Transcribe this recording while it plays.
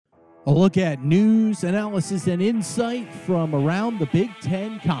A look at news, analysis, and insight from around the Big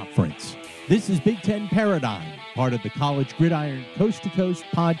Ten Conference. This is Big Ten Paradigm, part of the College Gridiron Coast to Coast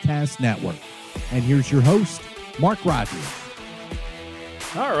Podcast Network. And here's your host, Mark Rogers.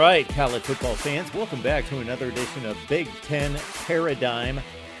 All right, college football fans, welcome back to another edition of Big Ten Paradigm.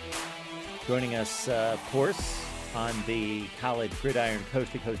 Joining us, of course, on the College Gridiron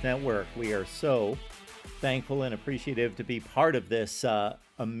Coast to Coast Network. We are so thankful and appreciative to be part of this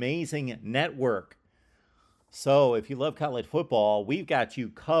amazing network. So if you love college football, we've got you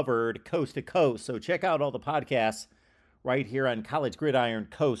covered coast to coast. So check out all the podcasts right here on College Gridiron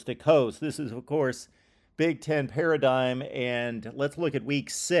Coast to Coast. This is, of course, Big Ten Paradigm, and let's look at Week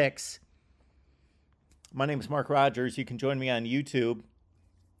 6. My name is Mark Rogers. You can join me on YouTube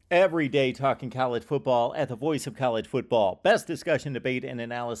every day talking college football at the Voice of College Football. Best discussion, debate, and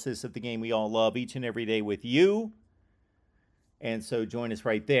analysis of the game we all love each and every day with you. And so join us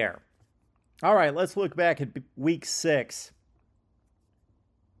right there. All right, let's look back at Week 6.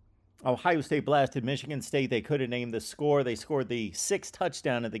 Ohio State blasted Michigan State. They could have named the score. They scored the 6th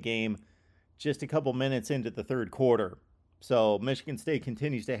touchdown of the game just a couple minutes into the third quarter. So Michigan State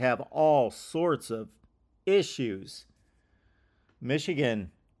continues to have all sorts of issues. Michigan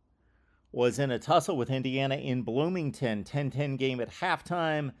was in a tussle with Indiana in Bloomington, 10-10 game at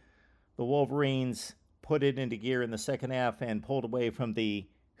halftime. The Wolverines put it into gear in the second half and pulled away from the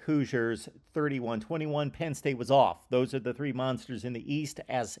Hoosiers 31-21. Penn State was off. Those are the three monsters in the East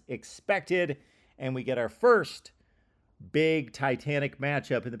as expected. And we get our first big Titanic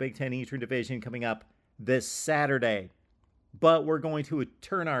matchup in the Big Ten Eastern Division coming up this Saturday. But we're going to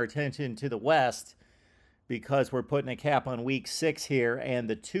turn our attention to the West because we're putting a cap on Week 6 here, and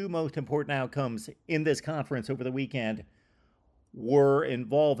the two most important outcomes in this conference over the weekend were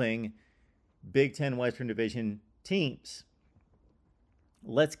involving Big Ten Western Division teams.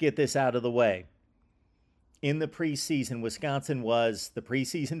 Let's get this out of the way. In the preseason, Wisconsin was the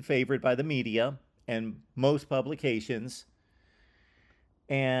preseason favorite by the media and most publications,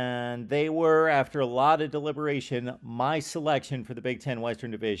 and they were, after a lot of deliberation, my selection for the Big Ten Western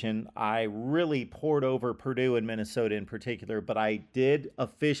Division. I really poured over Purdue and Minnesota in particular, but I did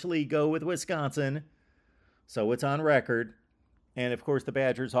officially go with Wisconsin, so it's on record. And, of course, the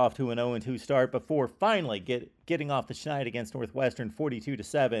Badgers off to an 0-2 start before finally getting off the schneid against Northwestern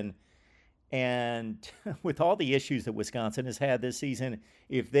 42-7. And with all the issues that Wisconsin has had this season,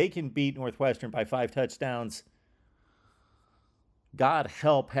 if they can beat Northwestern by 5 touchdowns, God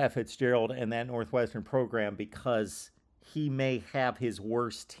help Pat Fitzgerald and that Northwestern program, because he may have his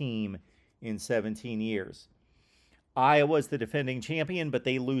worst team in 17 years. Iowa's the defending champion, but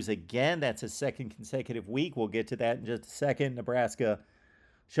they lose again. That's a second consecutive week. We'll get to that in just a second. Nebraska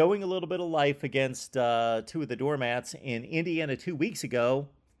showing a little bit of life against two of the doormats in Indiana 2 weeks ago,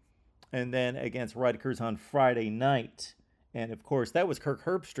 and then against Rutgers on Friday night. And, of course, that was Kirk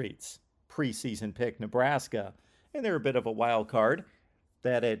Herbstreit's preseason pick, Nebraska. And they're a bit of a wild card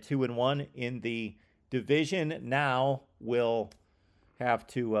that at 2-1 in the division now will have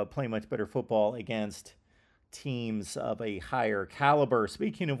to play much better football against teams of a higher caliber.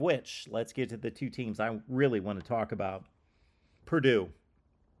 Speaking of which, let's get to the two teams I really want to talk about. Purdue.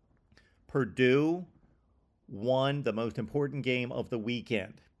 Purdue won the most important game of the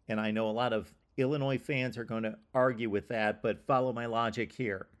weekend. And I know a lot of Illinois fans are going to argue with that, but follow my logic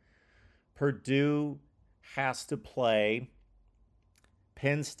here. Purdue has to play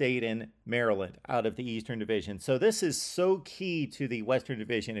Penn State and Maryland out of the Eastern Division. So this is so key to the Western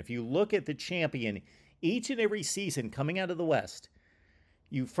Division. If you look at the champion each and every season coming out of the West,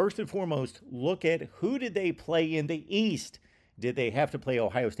 you first and foremost look at who did they play in the East. Did they have to play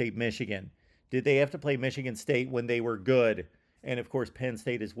Ohio State, Michigan? Did they have to play Michigan State when they were good? And, of course, Penn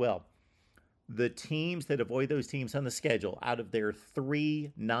State as well. The teams that avoid those teams on the schedule out of their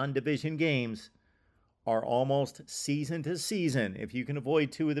 3 non-division games are almost season to season. If you can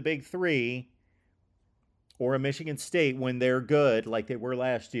avoid 2 of the big 3, or a Michigan State when they're good, like they were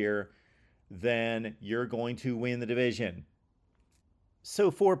last year, then you're going to win the division. So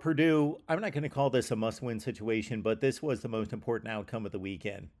for Purdue, I'm not going to call this a must-win situation, but this was the most important outcome of the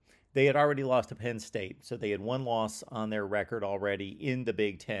weekend. They had already lost to Penn State, so they had 1 loss on their record already in the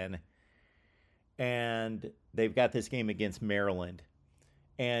Big Ten. And they've got this game against Maryland.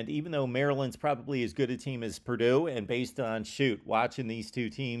 And even though Maryland's probably as good a team as Purdue, and based on, watching these two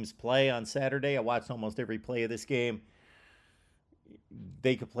teams play on Saturday, I watched almost every play of this game.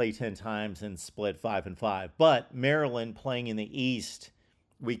 They could play 10 times and split 5-5. But Maryland playing in the East,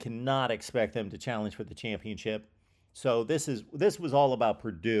 we cannot expect them to challenge for the championship. So this was all about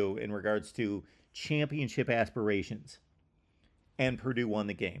Purdue in regards to championship aspirations. And Purdue won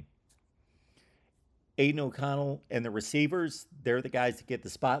the game. Aiden O'Connell and the receivers, they're the guys that get the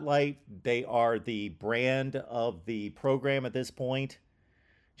spotlight. They are the brand of the program at this point.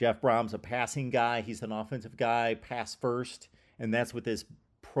 Jeff Brom's a passing guy. He's an offensive guy, pass first. And that's what this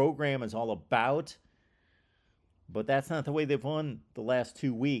program is all about. But that's not the way they've won the last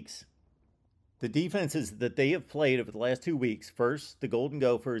 2 weeks. The defenses that they have played over the last 2 weeks, first the Golden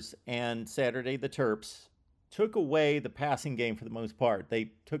Gophers and Saturday the Terps, took away the passing game for the most part.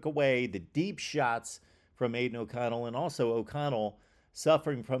 They took away the deep shots from Aiden O'Connell, and also O'Connell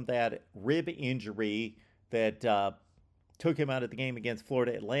suffering from that rib injury that took him out of the game against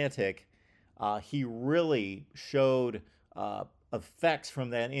Florida Atlantic. He really showed effects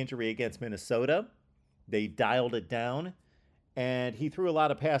from that injury against Minnesota. They dialed it down, and he threw a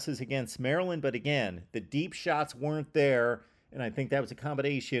lot of passes against Maryland, but again, the deep shots weren't there, and I think that was a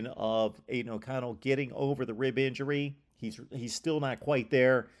combination of Aiden O'Connell getting over the rib injury. He's still not quite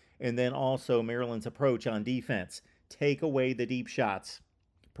there, and then also Maryland's approach on defense. Take away the deep shots.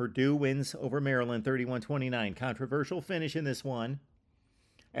 Purdue wins over Maryland 31-29. Controversial finish in this one,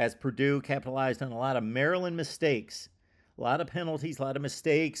 as Purdue capitalized on a lot of Maryland mistakes. A lot of penalties, a lot of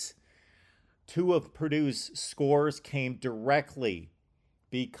mistakes. 2 of Purdue's scores came directly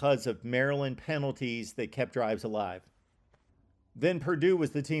because of Maryland penalties that kept drives alive. Then Purdue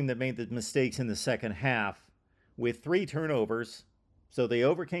was the team that made the mistakes in the second half with 3 turnovers. So they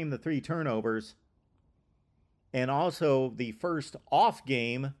overcame the 3 turnovers. And also the first off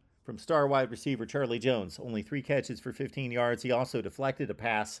game from star wide receiver Charlie Jones. Only 3 catches for 15 yards. He also deflected a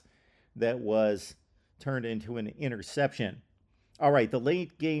pass that was turned into an interception. All right, the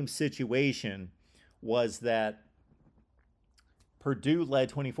late game situation was that Purdue led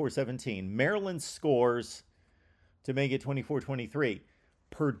 24-17. Maryland scores to make it 24-23.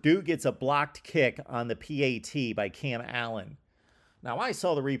 Purdue gets a blocked kick on the PAT by Cam Allen. Now, I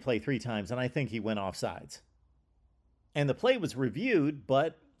saw the replay 3 times, and I think he went offsides. And the play was reviewed,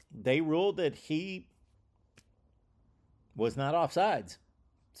 but they ruled that he was not offsides.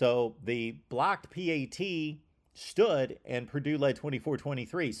 So the blocked PAT stood, and Purdue led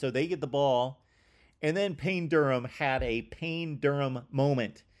 24-23. So they get the ball, and then Payne Durham had a Payne Durham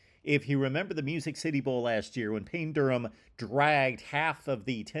moment. If you remember the Music City Bowl last year, when Payne Durham dragged half of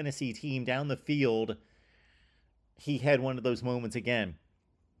the Tennessee team down the field, he had one of those moments again.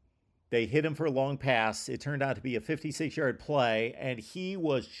 They hit him for a long pass. It turned out to be a 56-yard play, and he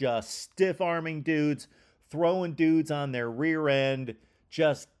was just stiff-arming dudes, throwing dudes on their rear end.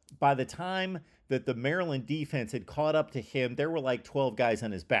 Just by the time that the Maryland defense had caught up to him, there were like 12 guys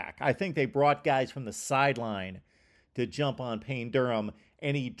on his back. I think they brought guys from the sideline to jump on Payne Durham,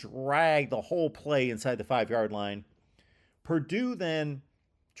 and he dragged the whole play inside the 5-yard line. Purdue then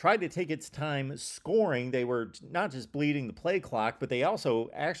tried to take its time scoring. They were not just bleeding the play clock, but they also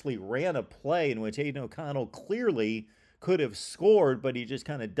actually ran a play in which Aiden O'Connell clearly could have scored, but he just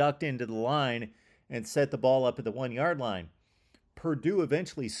kind of ducked into the line and set the ball up at the 1-yard line. Purdue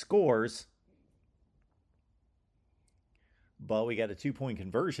eventually scores, but we got a 2-point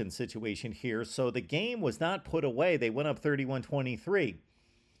conversion situation here. So the game was not put away. They went up 31-23.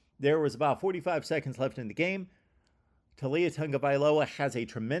 There was about 45 seconds left in the game. Taulia Tagovailoa has a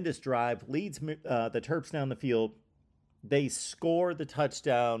tremendous drive, leads the Terps down the field. They score the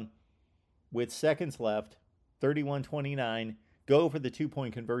touchdown with seconds left, 31-29. Go for the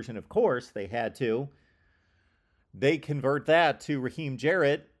 2-point conversion, of course. They had to. They convert that to Raheem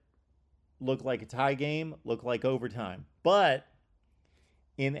Jarrett. Looked like a tie game, looked like overtime. But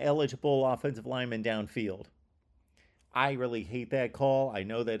ineligible offensive lineman downfield. I really hate that call. I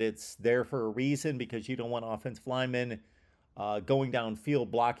know that it's there for a reason, because you don't want offensive linemen going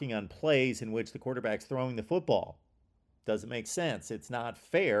downfield blocking on plays in which the quarterback's throwing the football. Doesn't make sense. It's not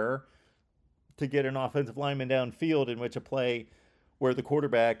fair to get an offensive lineman downfield in which a play where the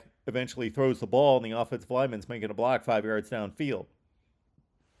quarterback eventually throws the ball and the offensive lineman's making a block 5 yards downfield.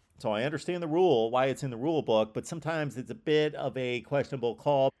 So I understand the rule, why it's in the rule book, but sometimes it's a bit of a questionable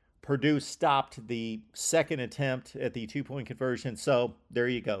call. Purdue stopped the second attempt at the 2-point conversion, so there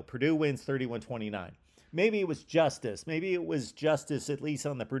you go. Purdue wins 31-29. Maybe it was justice. Maybe it was justice, at least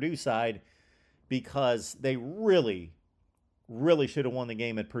on the Purdue side, because they really, really should have won the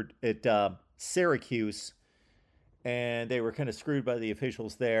game at Syracuse, and they were kind of screwed by the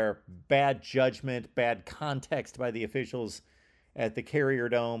officials there. Bad judgment, bad context by the officials at the Carrier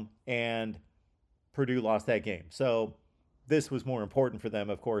Dome, and Purdue lost that game. So this was more important for them,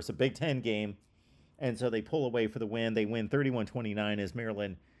 of course, a Big Ten game, and so they pull away for the win. They win 31-29 as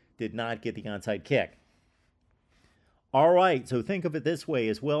Maryland did not get the onside kick. All right, so think of it this way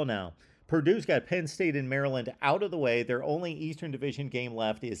as well now. Purdue's got Penn State and Maryland out of the way. Their only Eastern Division game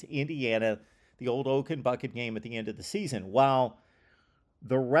left is Indiana. the old Oaken bucket game at the end of the season. While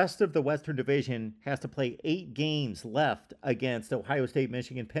the rest of the Western Division has to play 8 games left against Ohio State,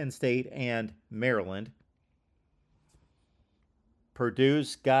 Michigan, Penn State, and Maryland.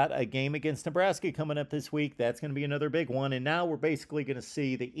 Purdue's got a game against Nebraska coming up this week. That's going to be another big one. And now we're basically going to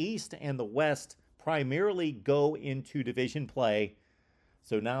see the East and the West primarily go into division play.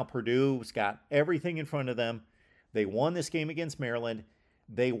 So now Purdue's got everything in front of them. They won this game against Maryland.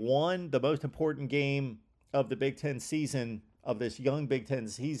 They won the most important game of the Big Ten season, of this young Big Ten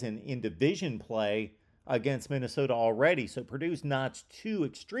season, in division play against Minnesota already. So Purdue's notched 2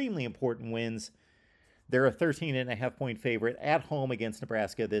 extremely important wins. They're a 13.5-point favorite at home against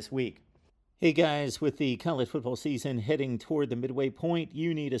Nebraska this week. Hey guys, with the college football season heading toward the midway point,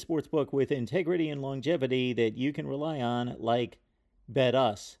 you need a sportsbook with integrity and longevity that you can rely on, like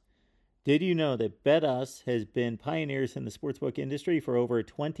BetUs. Did you know that BetUs has been pioneers in the sportsbook industry for over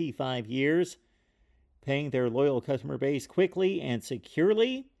 25 years, paying their loyal customer base quickly and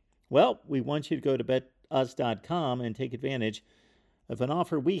securely? Well, we want you to go to betus.com and take advantage of an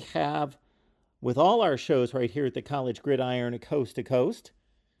offer we have with all our shows right here at the College Gridiron Coast to Coast.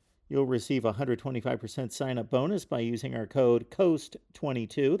 You'll receive a 125% sign-up bonus by using our code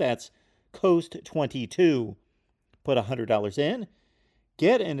COAST22. That's COAST22. Put $100 in.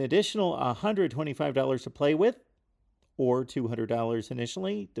 Get an additional $125 to play with, or $200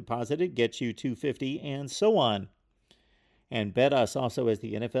 initially deposited gets you $250, and so on. And BetUs also has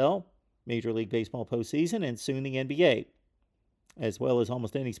the NFL, Major League Baseball postseason, and soon the NBA, as well as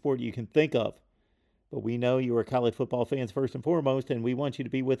almost any sport you can think of. But we know you are college football fans first and foremost, and we want you to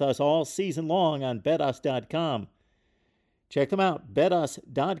be with us all season long on BetUs.com. Check them out,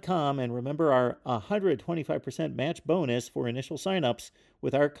 BetUs.com, and remember our 125% match bonus for initial signups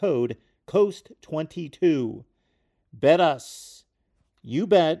with our code COAST22. BetUs. You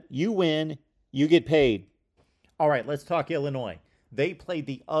bet, you win, you get paid. All right, let's talk Illinois. They played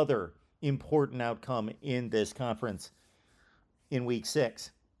the other important outcome in this conference in Week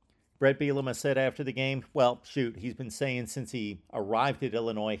 6. Brett Bielema said after the game, he's been saying since he arrived at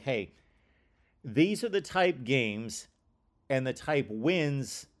Illinois, hey, these are the type games and the type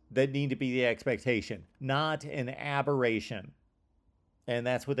wins that need to be the expectation, not an aberration. And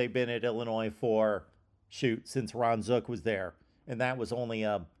that's what they've been at Illinois for, since Ron Zook was there. And that was only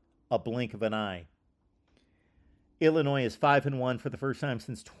a blink of an eye. Illinois is 5-1 for the first time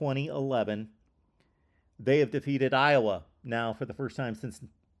since 2011. They have defeated Iowa now for the first time since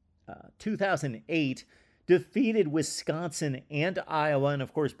 2008, defeated Wisconsin and Iowa, and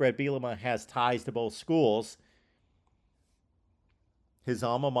of course Brett Bielema has ties to both schools. His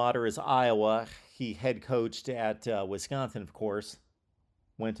alma mater is Iowa. He head coached at Wisconsin, of course,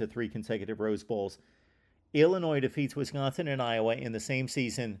 went to 3 consecutive Rose Bowls. Illinois defeats Wisconsin and Iowa in the same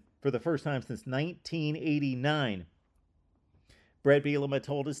season for the first time since 1989. Brett Bielema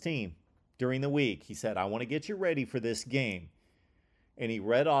told his team during the week, he said, I want to get you ready for this game. And he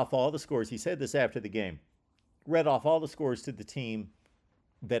read off all the scores. He said this after the game. Read off all the scores to the team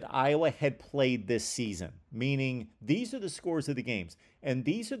that Iowa had played this season, meaning these are the scores of the games. And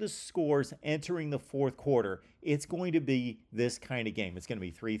these are the scores entering the fourth quarter. It's going to be this kind of game. It's going to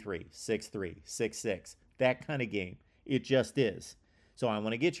be 3-3, 6-3, 6-6, that kind of game. It just is. So I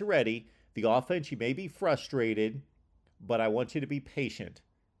want to get you ready. The offense, you may be frustrated, but I want you to be patient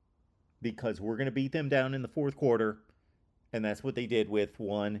because we're going to beat them down in the fourth quarter. And that's what they did with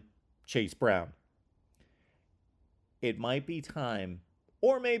one Chase Brown. It might be time,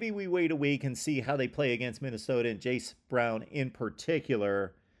 or maybe we wait a week and see how they play against Minnesota and Chase Brown in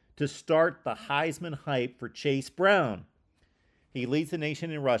particular to start the Heisman hype for Chase Brown. He leads the nation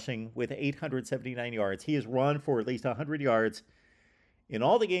in rushing with 879 yards. He has run for at least 100 yards in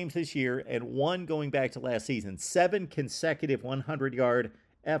all the games this year and 1 going back to last season. 7 consecutive 100-yard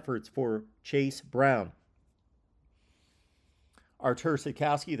efforts for Chase Brown. Artur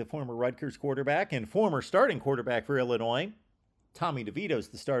Sitkowski, the former Rutgers quarterback and former starting quarterback for Illinois. Tommy DeVito's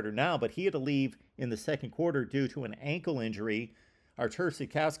the starter now, but he had to leave in the second quarter due to an ankle injury. Artur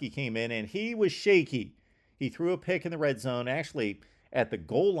Sitkowski came in, and he was shaky. He threw a pick in the red zone, actually at the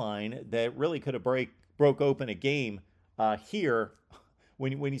goal line, that really could have broke open a game here.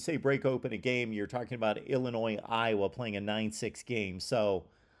 When you say break open a game, you're talking about Illinois-Iowa playing a 9-6 game. So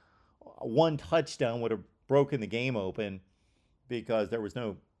 1 touchdown would have broken the game open, because there was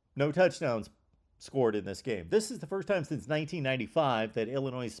no touchdowns scored in this game. This is the first time since 1995 that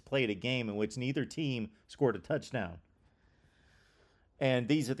Illinois has played a game in which neither team scored a touchdown. And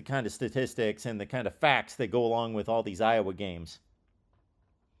these are the kind of statistics and the kind of facts that go along with all these Iowa games.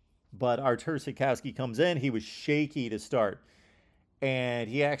 But Artur Sitkowski comes in. He was shaky to start. and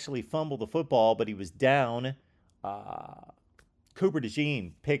he actually fumbled the football, but he was down. Cooper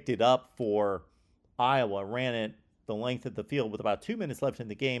DeJean picked it up for Iowa, ran it the length of the field with about 2 minutes left in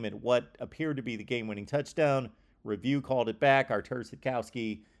the game, and what appeared to be the game-winning touchdown. Review called it back. Artur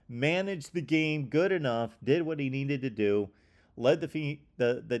Sitkowski managed the game good enough, did what he needed to do, led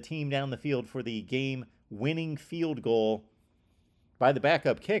the team down the field for the game-winning field goal by the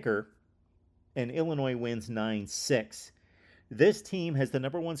backup kicker, and Illinois wins 9-6. This team has the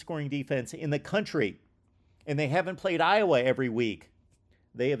number one scoring defense in the country, and they haven't played Iowa every week.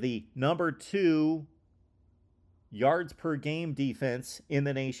 They have the number 2 yards per game defense in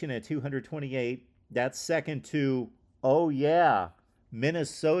the nation at 228. That's second to,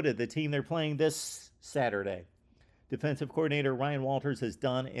 Minnesota, the team they're playing this Saturday. Defensive coordinator Ryan Walters has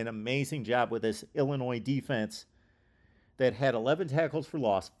done an amazing job with this Illinois defense that had 11 tackles for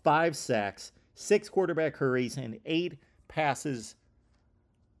loss, 5 sacks, 6 quarterback hurries, and 8 passes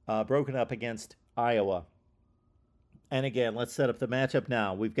broken up against Iowa. And again, let's set up the matchup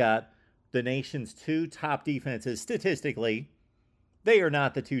now. We've got the nation's 2 top defenses. Statistically, they are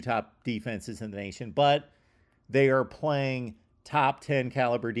not the 2 top defenses in the nation, but they are playing top 10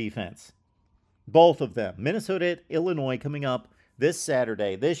 caliber defense. Both of them. Minnesota at Illinois coming up this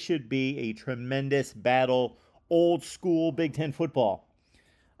Saturday. This should be a tremendous battle. Old school Big Ten football.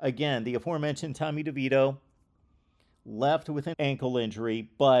 Again, the aforementioned Tommy DeVito left with an ankle injury,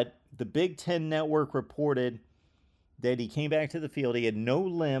 but the Big Ten Network reported that he came back to the field. He had no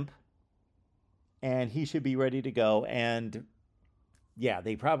limp, and he should be ready to go. And yeah,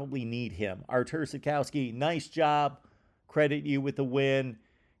 they probably need him. Artur Sitkowski, nice job. Credit you with the win.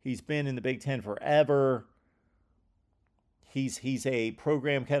 He's been in the Big Ten forever. He's a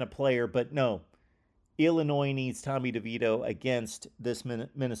program kind of player, but no. Illinois needs Tommy DeVito against this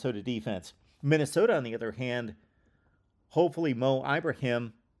Minnesota defense. Minnesota, on the other hand, hopefully Mo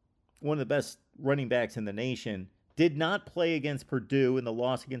Ibrahim, one of the best running backs in the nation, did not play against Purdue in the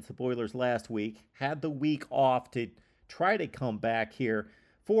loss against the Boilers last week. Had the week off to try to come back here.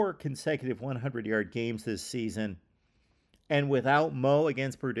 4 consecutive 100-yard games this season. And without Mo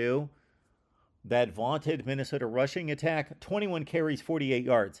against Purdue, that vaunted Minnesota rushing attack, 21 carries, 48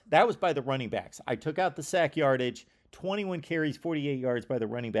 yards. That was by the running backs. I took out the sack yardage, 21 carries, 48 yards by the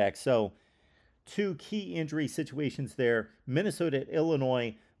running backs. So 2 key injury situations there. Minnesota at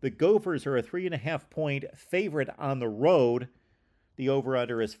Illinois. The Gophers are a 3.5-point favorite on the road. The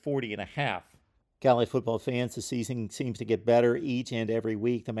over-under is 40.5. College football fans, the season seems to get better each and every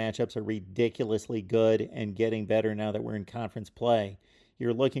week. The matchups are ridiculously good and getting better now that we're in conference play.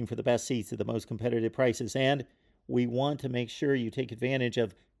 You're looking for the best seats at the most competitive prices, and we want to make sure you take advantage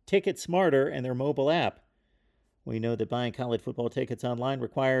of Ticket Smarter and their mobile app. We know that buying college football tickets online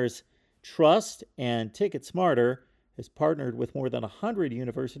requires trust, and Ticket Smarter has partnered with more than 100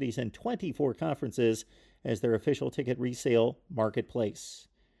 universities and 24 conferences as their official ticket resale marketplace.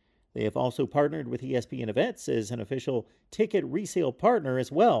 They have also partnered with ESPN Events as an official ticket resale partner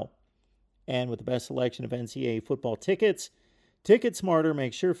as well. And with the best selection of NCAA football tickets, Ticket Smarter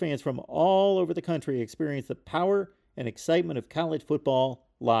makes sure fans from all over the country experience the power and excitement of college football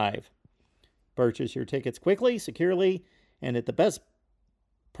live. Purchase your tickets quickly, securely, and at the best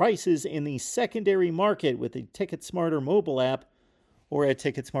prices in the secondary market with the Ticket Smarter mobile app or at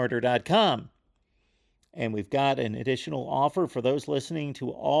ticketsmarter.com. And we've got an additional offer for those listening to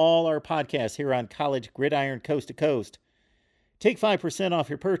all our podcasts here on College Gridiron Coast to Coast. Take 5% off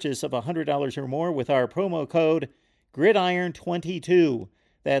your purchase of $100 or more with our promo code GRIDIRON22.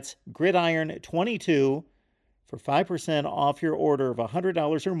 That's GRIDIRON22 for 5% off your order of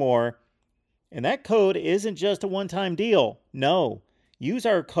 $100 or more. And that code isn't just a one-time deal. No, use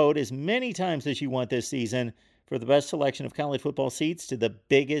our code as many times as you want this season for the best selection of college football seats to the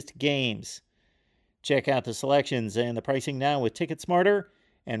biggest games. Check out the selections and the pricing now with Ticket Smarter,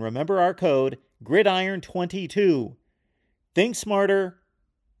 and remember our code GRIDIRON22. Think smarter,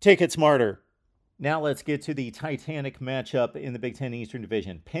 Ticket Smarter. Now let's get to the Titanic matchup in the Big Ten Eastern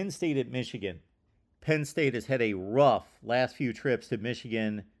Division. Penn State at Michigan. Penn State has had a rough last few trips to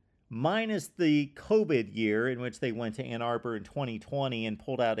Michigan, minus the COVID year in which they went to Ann Arbor in 2020 and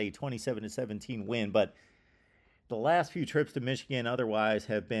pulled out a 27-17 win. But the last few trips to Michigan otherwise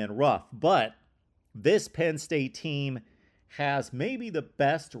have been rough. But this Penn State team has maybe the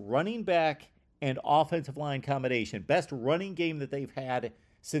best running back and offensive line combination, best running game that they've had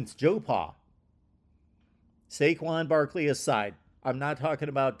since Joe Pa. Saquon Barkley aside, I'm not talking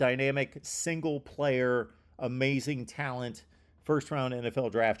about dynamic, single-player, amazing talent, first-round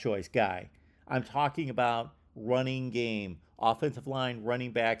NFL draft choice guy. I'm talking about running game, offensive line,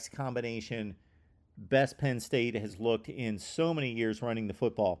 running backs combination best Penn State has looked in so many years running the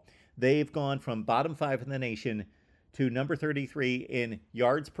football. They've gone from bottom 5 in the nation to number 33 in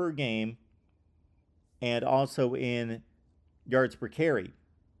yards per game and also in yards per carry.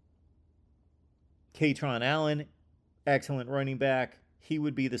 Katron Allen, excellent running back. He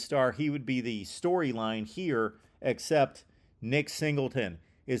would be the star. He would be the storyline here, except Nick Singleton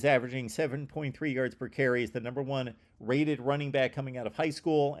is averaging 7.3 yards per carry. He's the number 1 rated running back coming out of high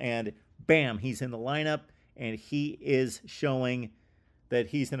school, and bam, he's in the lineup, and he is showing that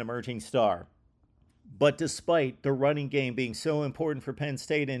he's an emerging star. But despite the running game being so important for Penn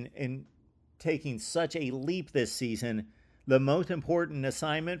State and taking such a leap this season, the most important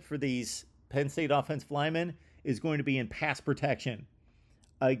assignment for these Penn State offensive linemen is going to be in pass protection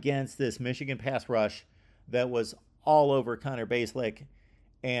against this Michigan pass rush that was all over Connor Baselick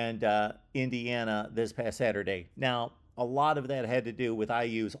and Indiana this past Saturday. Now, a lot of that had to do with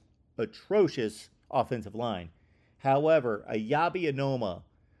IU's atrocious offensive line. However, Ayabi Anoma,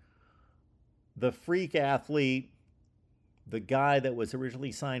 the freak athlete, the guy that was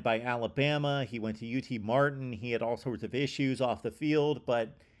originally signed by Alabama, he went to UT Martin. He had all sorts of issues off the field,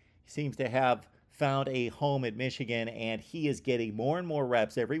 but he seems to have found a home at Michigan, and he is getting more and more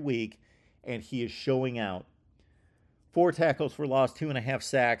reps every week, and he is showing out. 4 tackles for loss, 2.5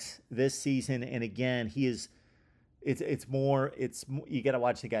 sacks this season, and again, it's more, you got to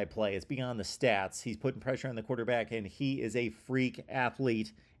watch the guy play. It's beyond the stats. He's putting pressure on the quarterback, and he is a freak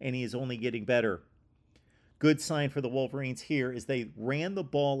athlete, and he is only getting better. Good sign for the Wolverines here is they ran the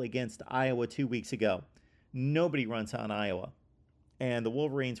ball against Iowa 2 weeks ago. Nobody runs on Iowa. And the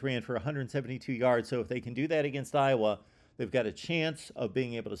Wolverines ran for 172 yards. So if they can do that against Iowa, they've got a chance of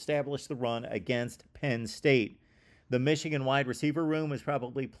being able to establish the run against Penn State. The Michigan wide receiver room is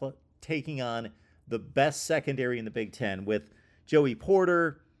probably taking on the best secondary in the Big Ten with Joey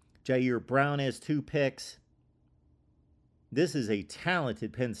Porter. Jair Brown has 2 picks. This is a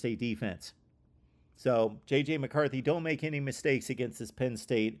talented Penn State defense. So, J.J. McCarthy, don't make any mistakes against this Penn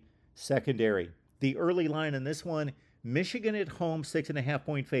State secondary. The early line in this one, Michigan at home,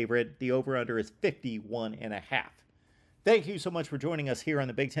 6.5-point favorite. The over-under is 51.5. Thank you so much for joining us here on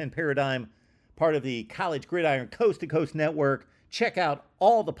the Big Ten Paradigm, part of the College Gridiron Coast to Coast Network. Check out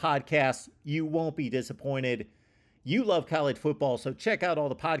all the podcasts. You won't be disappointed. You love college football, so check out all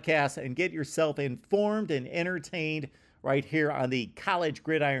the podcasts and get yourself informed and entertained right here on the College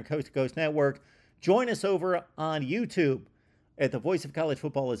Gridiron Coast to Coast Network. Join us over on YouTube at the Voice of College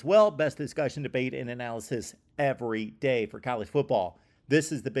Football as well. Best discussion, debate, and analysis every day for college football.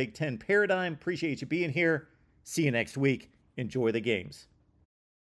 This is the Big Ten Paradigm. Appreciate you being here. See you next week. Enjoy the games.